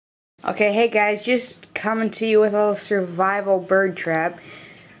Okay, hey guys, just coming to you with a little survival bird trap.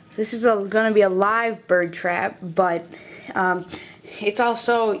 This is going to be a live bird trap, but it's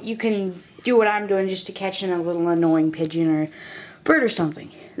also, you can do what I'm doing just to catch in a little annoying pigeon or bird or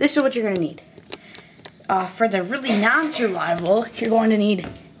something. This is what you're going to need. For the really non-survival, you're going to need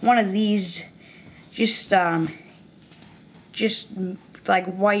one of these, just like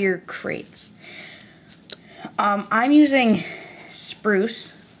wire crates. I'm using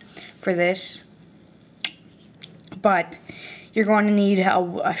spruce for this, but you're going to need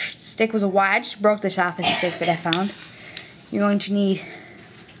a stick with a wire. I just broke this off as a stick that I found. You're going to need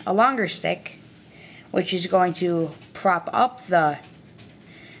a longer stick, which is going to prop up the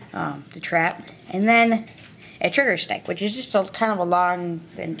trap, and then a trigger stick, which is just a kind of a long,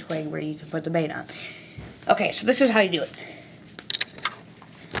 thin twig where you can put the bait on. Okay, so this is how you do it.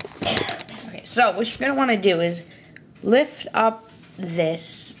 Okay, so what you're going to want to do is lift up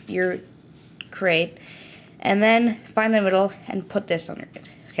your crate, and then find the middle and put this under it.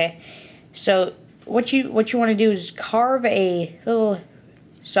 Okay, so what you want to do is carve a little.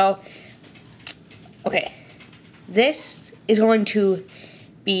 So, okay, this is going to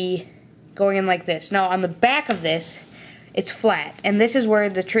be going in like this. Now on the back of this, it's flat, and this is where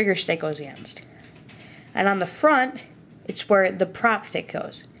the trigger stick goes against. And on the front, it's where the prop stick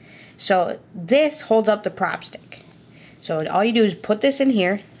goes. So this holds up the prop stick. So all you do is put this in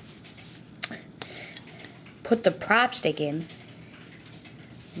here, put the prop stick in,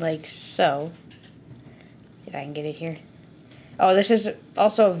 like so. If I can get it here. Oh, this is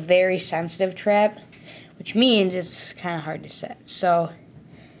also a very sensitive trap, which means it's kind of hard to set. So,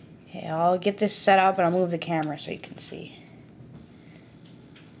 okay, I'll get this set up and I'll move the camera so you can see.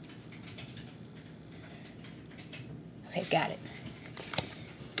 Okay, got it.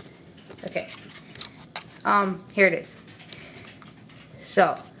 Okay. Here it is.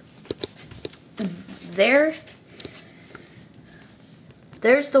 So, there's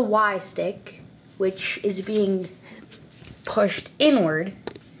the Y stick, which is being pushed inward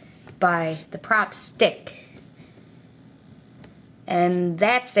by the prop stick. And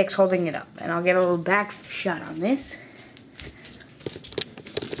that stick's holding it up. And I'll get a little back shot on this.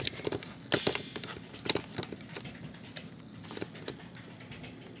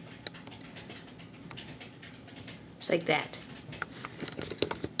 Just like that.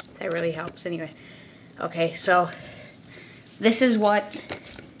 That really helps anyway. Okay, so this is what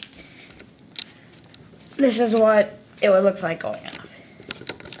it would look like going off.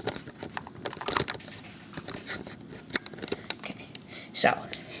 Okay, so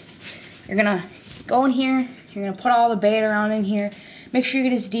you're gonna go in here, you're gonna put all the bait around in here. Make sure you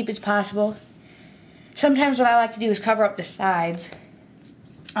get as deep as possible. Sometimes what I like to do is cover up the sides,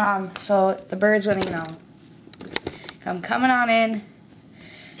 so the bird's gonna, come coming on in.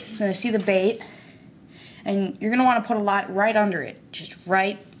 You're gonna see the bait, and you're gonna want to put a lot right under it, just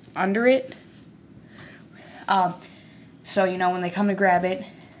right under it. So when they come to grab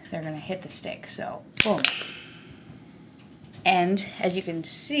it, they're gonna hit the stick. So boom. And as you can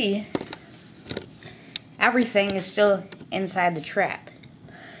see, everything is still inside the trap.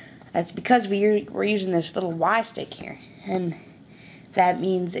 That's because we're using this little Y stick here, and that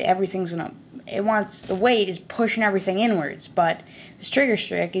means everything's gonna. The weight is pushing everything inwards, but this trigger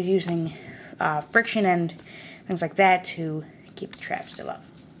stick is using friction and things like that to keep the trap still up.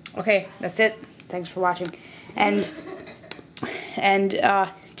 Okay, that's it. Thanks for watching. And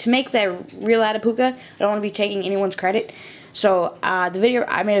to make that real Attapooka, I don't want to be taking anyone's credit. So I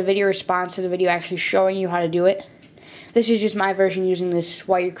made a video response to the video actually showing you how to do it. This is just my version using this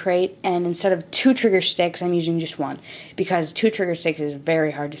wire crate, and instead of 2 trigger sticks, I'm using just 1, because 2 trigger sticks is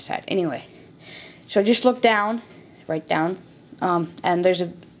very hard to set. Anyway, so just look down, right down, and there's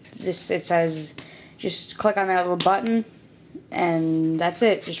it says, just click on that little button, and that's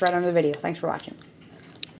it, just right under the video. Thanks for watching.